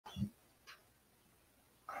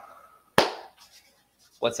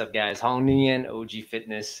What's up, guys? Nguyen, OG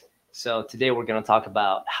Fitness. So today we're going to talk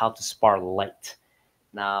about how to spar light.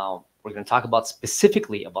 Now we're going to talk about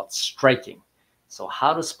specifically about striking. So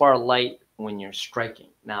how to spar light when you're striking.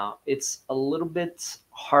 Now it's a little bit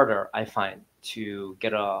harder, I find, to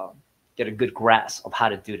get a good grasp of how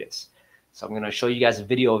to do this. So I'm going to show you guys a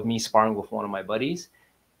video of me sparring with one of my buddies,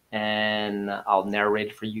 and I'll narrate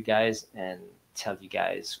it for you guys and tell you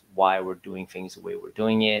guys why we're doing things the way we're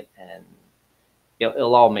doing it, and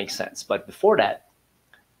it'll all make sense. But before that,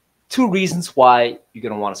 two reasons why you're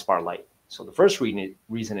going to want to spar light. So the first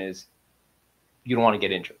reason is you don't want to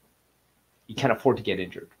get injured. You can't afford to get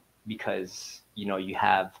injured because you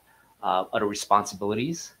have other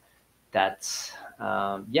responsibilities that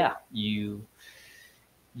you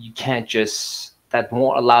can't just, that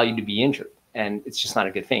won't allow you to be injured, and it's just not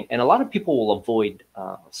a good thing. And a lot of people will avoid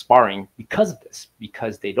sparring because of this,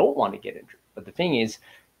 because they don't want to get injured. But the thing is,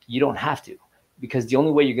 you don't have to, because the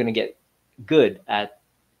only way you're going to get good at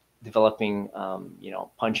developing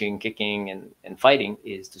punching, kicking, and fighting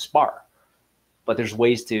is to spar. But there's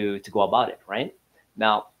ways to go about it, right?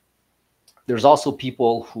 Now, there's also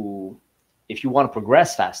people who, if you want to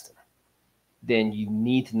progress faster, then you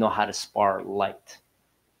need to know how to spar light,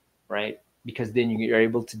 right? Because then you're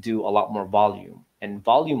able to do a lot more volume, and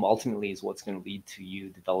volume ultimately is what's going to lead to you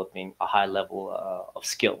developing a high level of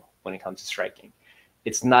skill when it comes to striking.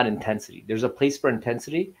 It's not intensity. There's a place for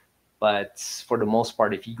intensity, but for the most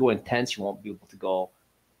part, if you go intense, you won't be able to go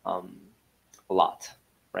a lot,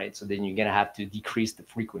 right? So then you're going to have to decrease the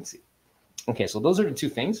frequency. Okay, so those are the two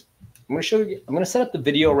things. I'm going to show you. I'm going to set up the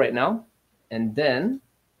video right now, and then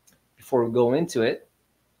before we go into it,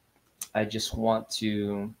 I just want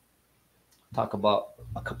to talk about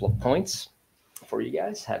a couple of points for you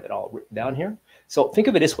guys. Have it all written down here. So think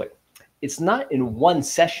of it this way. It's not in one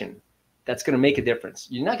session that's going to make a difference.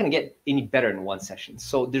 You're not going to get any better in one session.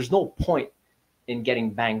 So there's no point in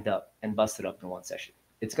getting banged up and busted up in one session.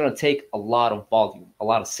 It's going to take a lot of volume, a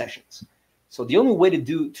lot of sessions. So the only way to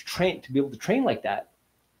be able to train like that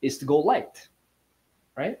is to go light,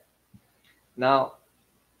 right? Now,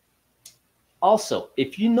 also,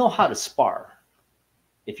 if you know how to spar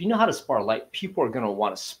light, people are going to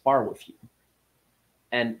want to spar with you.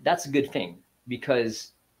 And that's a good thing,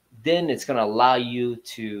 because then it's going to allow you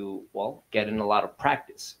to, well, get in a lot of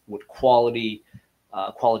practice with quality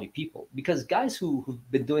people. Because guys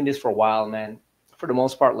who've been doing this for a while, man, for the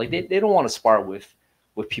most part, like they don't want to spar with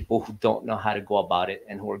people who don't know how to go about it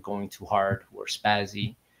and who are going too hard, who are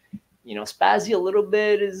spazzy. Spazzy a little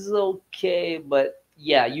bit is okay, but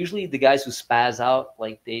yeah, usually the guys who spaz out,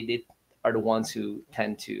 like they are the ones who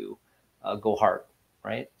tend to go hard,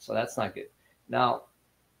 right? So that's not good. Now,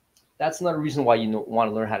 that's another reason why you want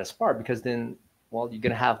to learn how to spar, because then, well, you're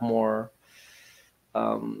gonna have more.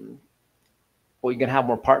 You're gonna have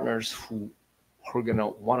more partners who are gonna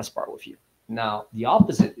want to spar with you. Now, the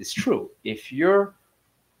opposite is true. If you're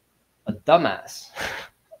a dumbass,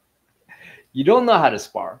 you don't know how to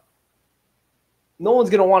spar, no one's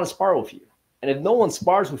gonna want to spar with you. And if no one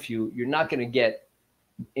spars with you, you're not gonna get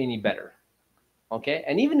any better. Okay,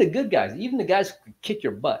 and even the good guys, even the guys who could kick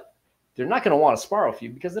your butt, they're not going to want to spar with you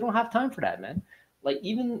because they don't have time for that, man. Like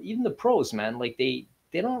even the pros, man, like they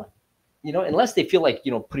don't, unless they feel like,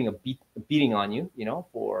 putting a beating on you,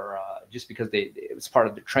 for just because it was part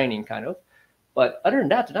of their training, kind of. But other than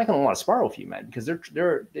that, they're not going to want to spar with you, man, because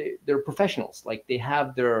they're professionals. Like they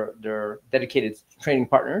have their dedicated training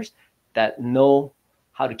partners that know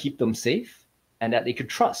how to keep them safe and that they could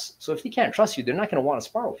trust. So if they can't trust you, they're not going to want to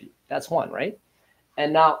spar with you. That's one, right?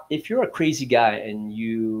 And now, if you're a crazy guy and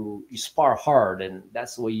you spar hard and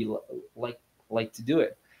that's the way you like to do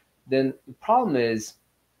it, then the problem is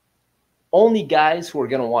only guys who are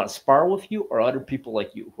going to want to spar with you are other people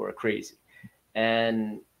like you who are crazy.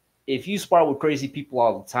 And if you spar with crazy people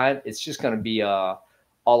all the time, it's just going to be a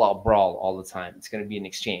all-out brawl all the time. It's going to be an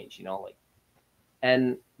exchange,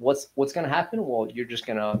 And what's going to happen? Well, you're just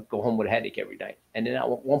going to go home with a headache every night, and then at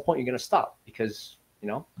one point you're going to stop because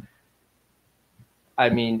I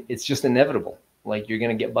mean, it's just inevitable. Like you're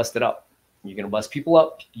going to get busted up. You're going to bust people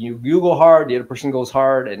up. You go hard, the other person goes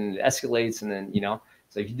hard, and it escalates. And then,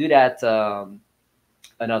 so if you do that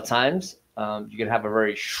enough times, you're going to have a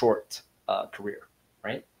very short career,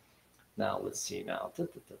 right? Now, let's see now.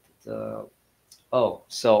 Oh,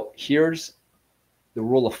 so here's the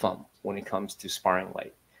rule of thumb when it comes to sparring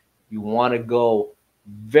light. You want to go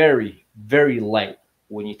very, very light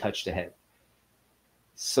when you touch the head.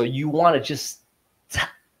 So you want to just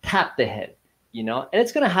tap the head, and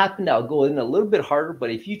it's going to happen that I'll go in a little bit harder. But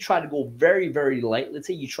if you try to go very, very light, let's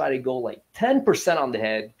say you try to go like 10% on the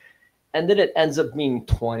head, and then it ends up being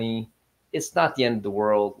 20, it's not the end of the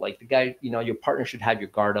world. Like the guy, your partner should have your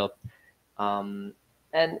guard up. And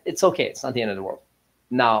it's okay. It's not the end of the world.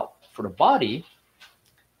 Now, for the body,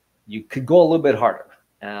 you could go a little bit harder.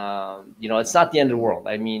 It's not the end of the world.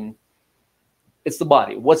 I mean, it's the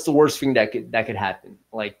body. What's the worst thing that could happen?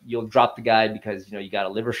 Like you'll drop the guy because you got a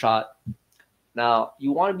liver shot. Now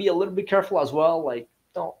you want to be a little bit careful as well. Like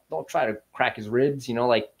don't try to crack his ribs.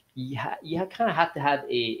 Like you kind of have to have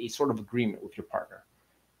a sort of agreement with your partner.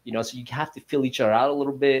 So you have to feel each other out a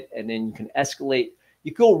little bit, and then you can escalate.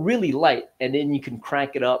 You go really light, and then you can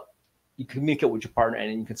crank it up. You communicate with your partner, and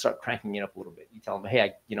then you can start cranking it up a little bit. You tell them,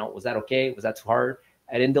 hey, was that okay? Was that too hard?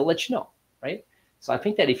 And then they'll let you know, right? So I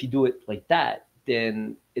think that if you do it like that,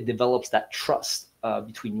 then it develops that trust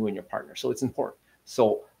between you and your partner. So it's important.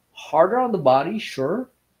 So harder on the body, sure.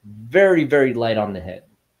 Very, very light on the head.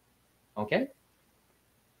 Okay?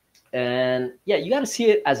 And yeah, you got to see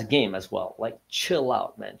it as a game as well. Like chill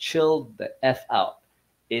out, man. Chill the F out.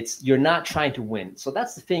 You're not trying to win. So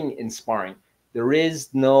that's the thing in sparring. There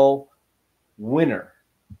is no winner.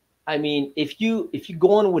 I mean, if you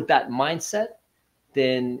go in with that mindset,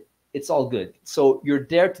 then it's all good. So you're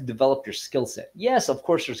there to develop your skill set. Yes, of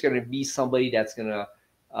course, there's going to be somebody that's going to,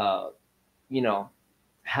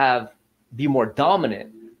 be more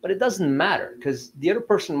dominant, but it doesn't matter because the other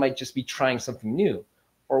person might just be trying something new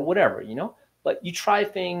or whatever, But you try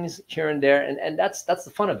things here and there, and that's the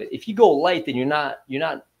fun of it. If you go light, then you're not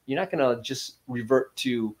going to just revert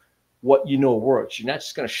to what works. You're not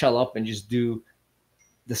just going to shell up and just do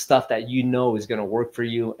the stuff that is going to work for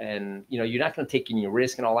you, and you're not going to take any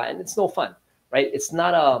risk and all that, and it's no fun, right? It's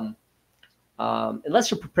not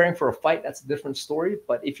unless you're preparing for a fight, that's a different story.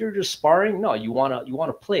 But if you're just sparring, no, you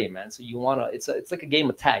wanna play, man. So it's like a game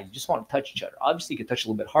of tag. You just want to touch each other. Obviously, you can touch a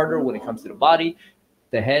little bit harder when it comes to the body,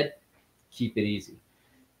 the head. Keep it easy,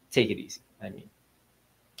 take it easy. I mean,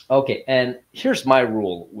 okay. And here's my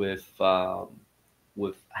rule with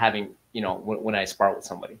having when I spar with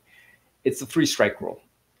somebody, it's the 3 strike rule.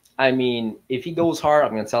 I mean, if he goes hard,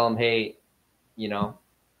 I'm going to tell him, hey,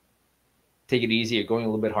 take it easy. You're going a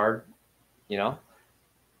little bit hard,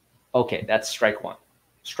 Okay, that's strike 1.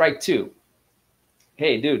 Strike 2,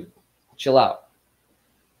 hey, dude, chill out.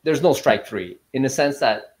 There's no strike 3 in the sense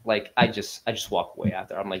that, like, I just walk away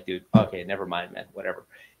after. I'm like, dude, okay, never mind, man, whatever.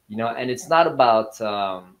 And it's not about,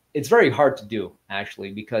 it's very hard to do,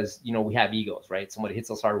 actually, because, we have egos, right? Somebody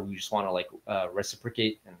hits us hard, we just want to, like,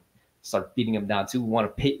 reciprocate and start beating him down too. We want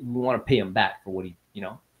to pay him back for what he,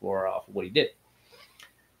 for what he did.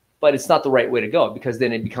 But it's not the right way to go, because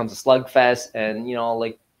then it becomes a slugfest, and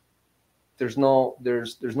like there's no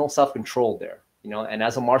self-control there, And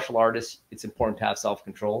as a martial artist, it's important to have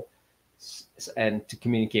self-control and to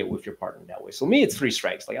communicate with your partner that way. So me, it's 3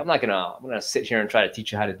 strikes. Like I'm gonna sit here and try to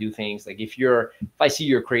teach you how to do things. Like if I see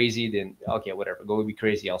you're crazy, then okay, whatever, go be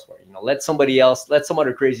crazy elsewhere. Let some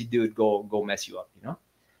other crazy dude go mess you up.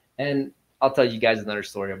 And I'll tell you guys another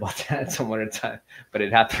story about that some other time, but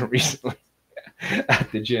it happened recently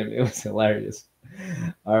at the gym. It was hilarious.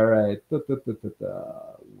 All right. What's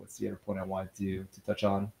the other point I wanted to touch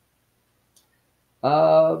on?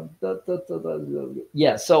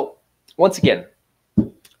 Yeah. So once again,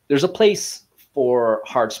 there's a place for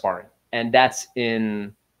hard sparring, and that's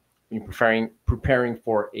when you're preparing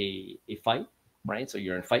for a fight, right? So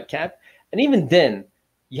you're in fight camp, and even then,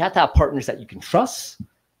 you have to have partners that you can trust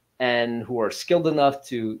and who are skilled enough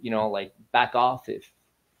to, like back off if,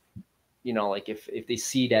 like if they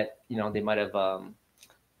see that, they might have,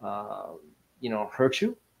 hurt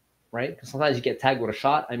you, right? Because sometimes you get tagged with a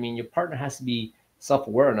shot. I mean, your partner has to be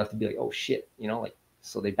self-aware enough to be like, oh shit, like,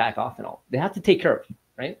 so they back off and all. They have to take care of you,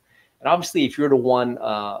 right? And obviously, if you're the one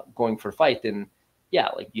going for a fight, then yeah,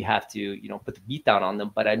 like you have to, put the beat down on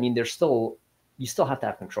them. But I mean, you still have to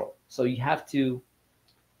have control. So you have to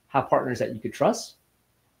have partners that you could trust.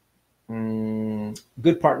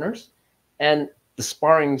 Good partners, and the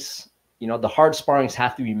sparrings, the hard sparrings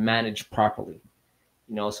have to be managed properly,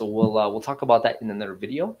 so we'll talk about that in another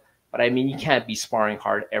video. But I mean, you can't be sparring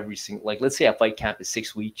hard every single, like, let's say a fight camp is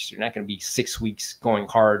 6 weeks. You're not going to be 6 weeks going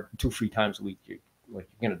hard 2-3 times a week. You're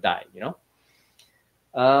going to die,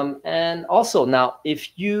 and also now,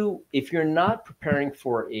 if you're not preparing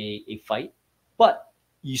for a fight, but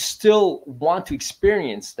you still want to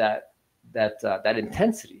experience that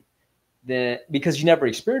intensity, then because you never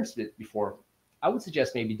experienced it before, I would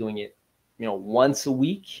suggest maybe doing it, once a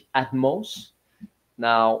week at most.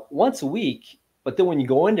 Now, once a week, but then when you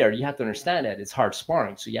go in there, you have to understand that it's hard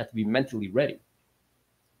sparring, so you have to be mentally ready.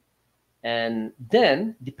 And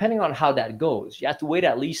then, depending on how that goes, you have to wait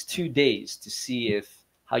at least 2 days to see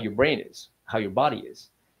how your brain is, how your body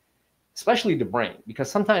is. especially the brain,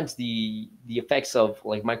 because sometimes the effects of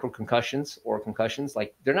like micro concussions or concussions,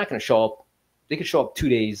 like they're not going to show up. They could show up 2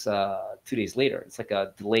 days 2 days later. It's like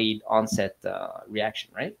a delayed onset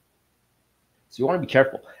reaction, right? So you want to be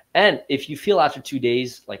careful. And if you feel after 2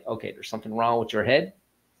 days like, okay, there's something wrong with your head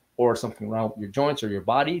or something wrong with your joints or your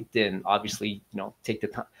body, then obviously, take the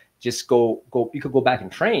time. Just go. You could go back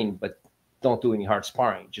and train, but don't do any hard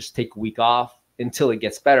sparring. Just take a week off until it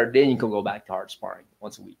gets better. Then you can go back to hard sparring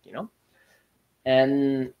once a week,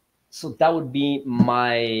 And so that would be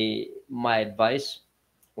my advice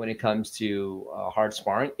when it comes to hard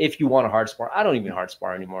sparring. If you want to hard spar, I don't even hard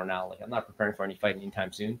spar anymore now. Like, I'm not preparing for any fight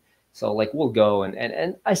anytime soon. So like, we'll go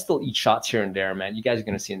and I still eat shots here and there, man. You guys are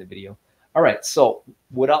going to see in the video. All right. So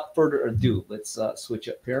without further ado, let's switch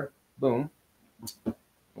up here. Boom. I'm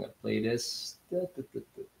going to play this.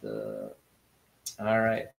 All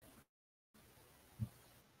right.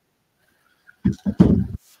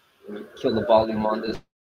 Kill the volume on this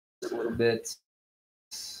a little bit.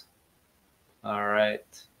 All right.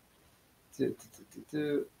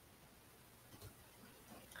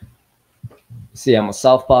 See, I'm a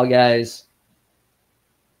southpaw, guys.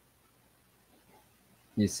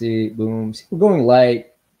 You see, boom. See, we're going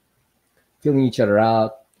light, feeling each other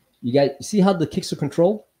out. You guys, you see how the kicks are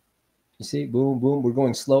controlled? You see, boom, boom. We're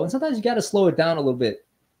going slow, and sometimes you got to slow it down a little bit,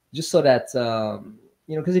 just so that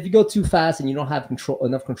because if you go too fast and you don't have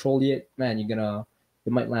enough control yet, man,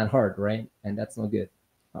 it might land hard, right? And that's no good.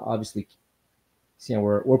 Obviously, see,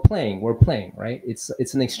 we're playing, right? It's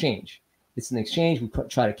an exchange. It's an exchange. We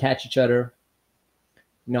try to catch each other.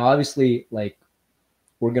 Obviously, like,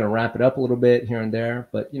 we're gonna ramp it up a little bit here and there,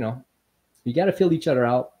 but you got to feel each other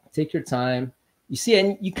out. Take your time. You see,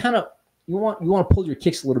 and you want to pull your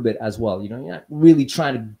kicks a little bit as well. You're not really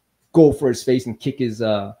trying to go for his face and kick his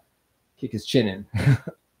chin in.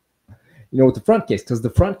 With the front kicks, because the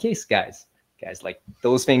front kicks, guys, like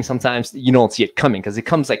those things, sometimes you don't see it coming because it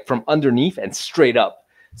comes like from underneath and straight up.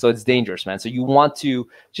 So it's dangerous, man. So you want to,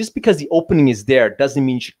 just because the opening is there doesn't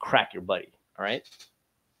mean you should crack your buddy. All right.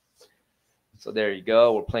 So there you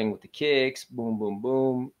go. We're playing with the kicks. Boom, boom,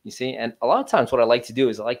 boom. You see? And a lot of times what I like to do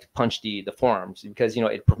is I like to punch the forearms because,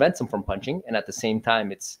 it prevents them from punching. And at the same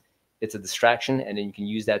time, it's a distraction. And then you can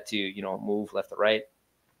use that to, move left or right.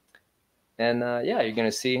 And yeah, you're going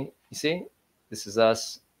to see, you see, this is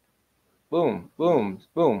us. Boom, boom,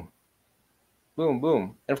 boom, boom,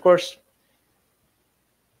 boom. And of course,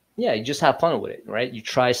 yeah, you just have fun with it, right? You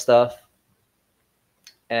try stuff.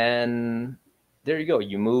 And there you go.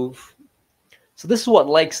 You move. So this is what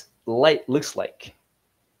light looks like.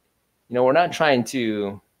 We're not trying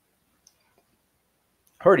to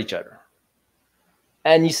hurt each other.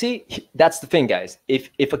 And you see, that's the thing, guys. If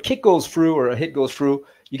a kick goes through or a hit goes through,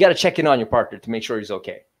 you got to check in on your partner to make sure he's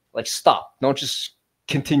okay. Like, stop. Don't just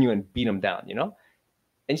continue and beat him down, And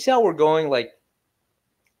you see how we're going? Like,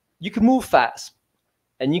 you can move fast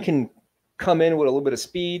and you can come in with a little bit of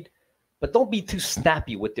speed, but don't be too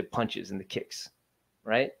snappy with the punches and the kicks,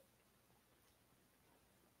 right?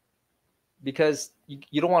 Because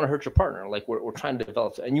you don't want to hurt your partner. Like, we're trying to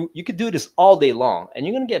develop. And you could do this all day long and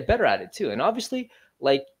you're going to get better at it too. And obviously,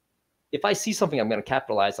 like, if I see something, I'm going to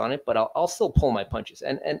capitalize on it, but I'll still pull my punches.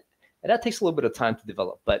 And that takes a little bit of time to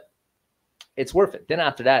develop, but it's worth it. Then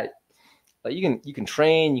after that, like, you can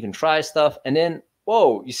train, you can try stuff. And then,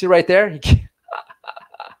 whoa, you see right there?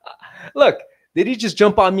 Look, did he just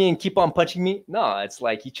jump on me and keep on punching me? No, it's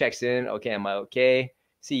like he checks in. Okay, am I okay?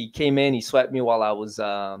 See, he came in, he swept me while I was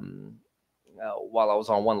on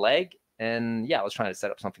one leg, and yeah, I was trying to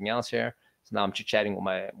set up something else here. So now I'm chit-chatting with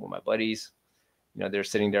my buddies. They're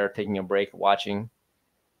sitting there taking a break, watching.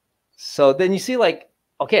 So then you see, like,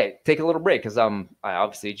 okay, take a little break because I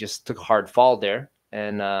obviously just took a hard fall there,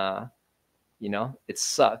 and it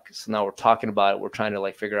sucked. So now we're talking about it. We're trying to,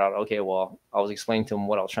 like, figure out, okay, well, I was explaining to them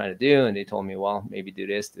what I was trying to do, and they told me, well, maybe do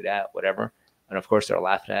this, do that, whatever. And of course, they're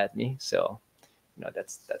laughing at me. So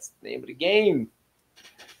that's the name of the game.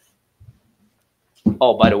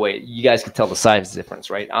 Oh, by the way, you guys can tell the size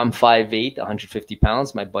difference, right? I'm 5'8", 150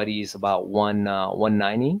 pounds. My buddy is about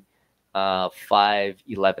 190,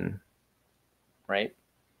 5'11", right?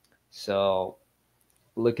 So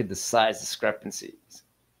look at the size discrepancies.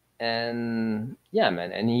 And yeah,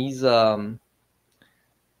 man, and he's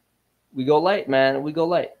we go light, man. We go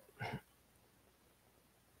light.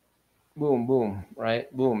 Boom, boom,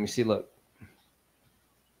 right? Boom. You see, look.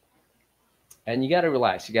 And you got to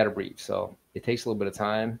relax. You got to breathe. So it takes a little bit of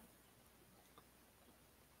time.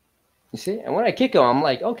 You see? And when I kick him, I'm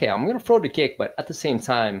like, okay, I'm going to throw the kick, but at the same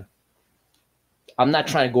time, I'm not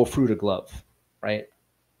trying to go through the glove, right?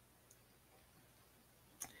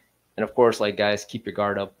 And of course, like, guys, keep your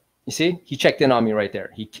guard up. You see, he checked in on me right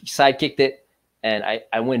there. He side kicked it, and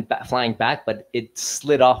I went flying back, but it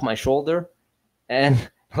slid off my shoulder, and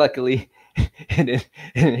luckily it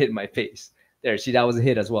didn't hit my face. There, see, that was a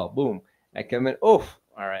hit as well. Boom. I come in. Oh,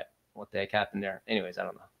 all right. What the heck happened there? Anyways, I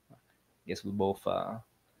don't know. I guess we both I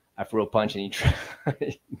threw a punch and he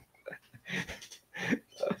tried.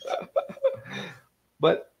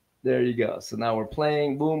 But there you go. So now we're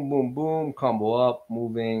playing. Boom, boom, boom. Combo up,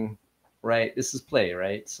 moving. Right. This is play,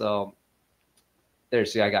 right? So there.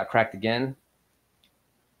 See, I got cracked again.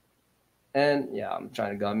 And yeah, I'm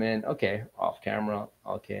trying to gum in. Okay, off camera.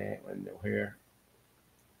 Okay, and here.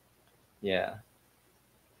 Yeah.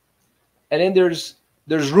 And then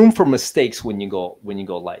there's room for mistakes when you go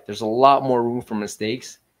light. There's a lot more room for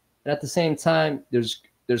mistakes. And at the same time, there's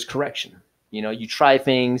correction. You know, you try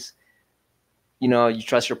things, you know, you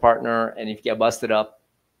trust your partner, and if you get busted up,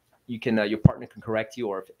 you can your partner can correct you,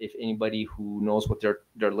 or if anybody who knows what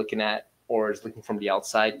they're looking at or is looking from the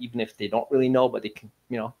outside, even if they don't really know, but they can,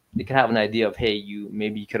 you know, they can have an idea of, hey,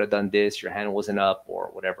 maybe you could have done this, your hand wasn't up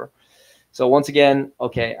or whatever. So once again,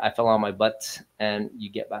 okay, I fell on my butt, and you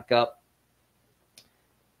get back up.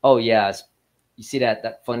 Oh yeah, you see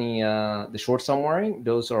that funny the shorts I'm wearing?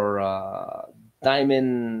 Those are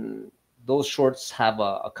diamond. Those shorts have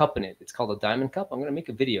a cup in it. It's called a diamond cup. I'm gonna make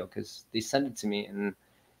a video because they sent it to me, and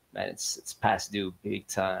man, it's past due big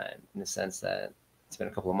time, in the sense that it's been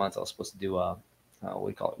a couple of months. I was supposed to do a what do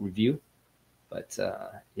you call it, review, but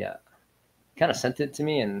yeah, kind of sent it to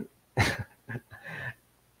me, and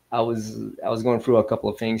I was going through a couple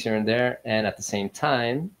of things here and there, and at the same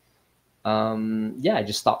time, yeah, I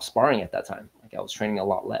just stopped sparring at that time. Like, I was training a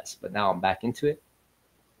lot less, but now I'm back into it.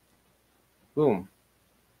 Boom.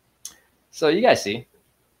 So you guys see,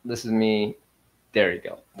 this is me. There you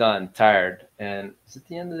go. Done. Tired. And is it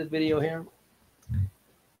the end of the video here?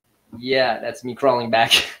 Yeah, that's me crawling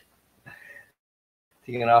back.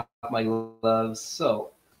 Taking off my gloves.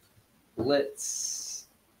 So let's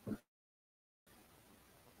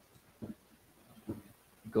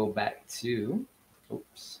go back to,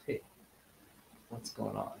 oops, hey, what's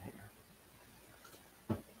going on here?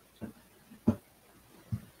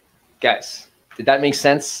 Guys, did that make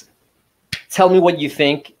sense? Tell me what you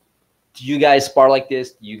think. Do you guys spar like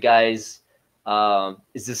this? Do you guys,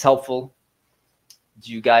 is this helpful?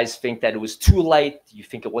 Do you guys think that it was too light? Do you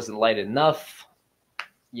think it wasn't light enough?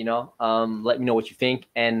 You know, let me know what you think.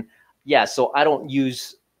 And yeah, so I don't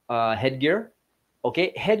use headgear.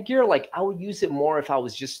 Okay, headgear, like, I would use it more if I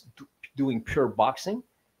was just doing pure boxing,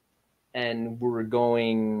 and we're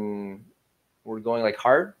going like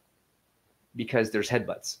hard, because there's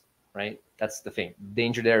headbutts, right? That's the thing.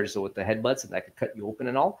 Danger there is with the headbutts, and that could cut you open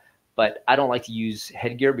and all. But I don't like to use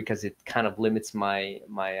headgear because it kind of limits my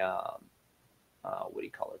what do you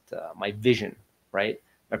call it? My vision, right?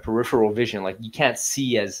 My peripheral vision. Like, you can't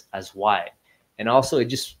see as wide, and also it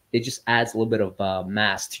just adds a little bit of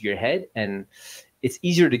mass to your head, and it's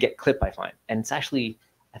easier to get clipped, I find. And it's actually,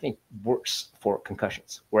 I think, worse for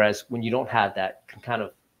concussions. Whereas when you don't have that, can kind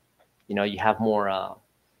of, you know, you have more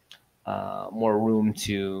room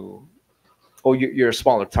to, oh, you're a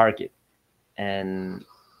smaller target, and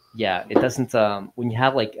yeah, it doesn't. When you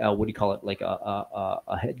have like what do you call it, like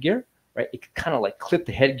a headgear, right? It can kind of like clip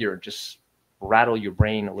the headgear, and just rattle your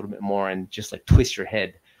brain a little bit more, and just like twist your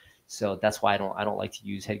head. So that's why I don't like to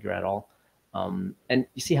use headgear at all. And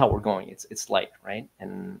you see how we're going. It's light, right?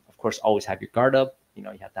 And of course, always have your guard up. You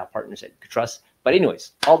know, you have to have partners that you can trust. But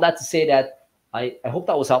anyways, all that to say that I hope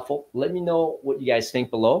that was helpful. Let me know what you guys think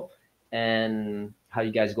below, and how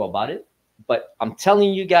you guys go about it. But I'm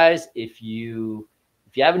telling you guys, if you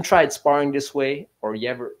haven't tried sparring this way, or you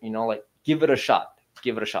ever, you know, like, give it a shot.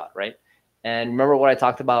 Give it a shot, right? And remember what I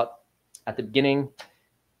talked about at the beginning.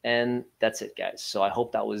 And that's it, guys. So I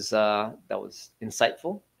hope that was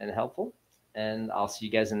insightful and helpful. And I'll see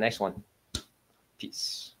you guys in the next one.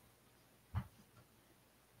 Peace.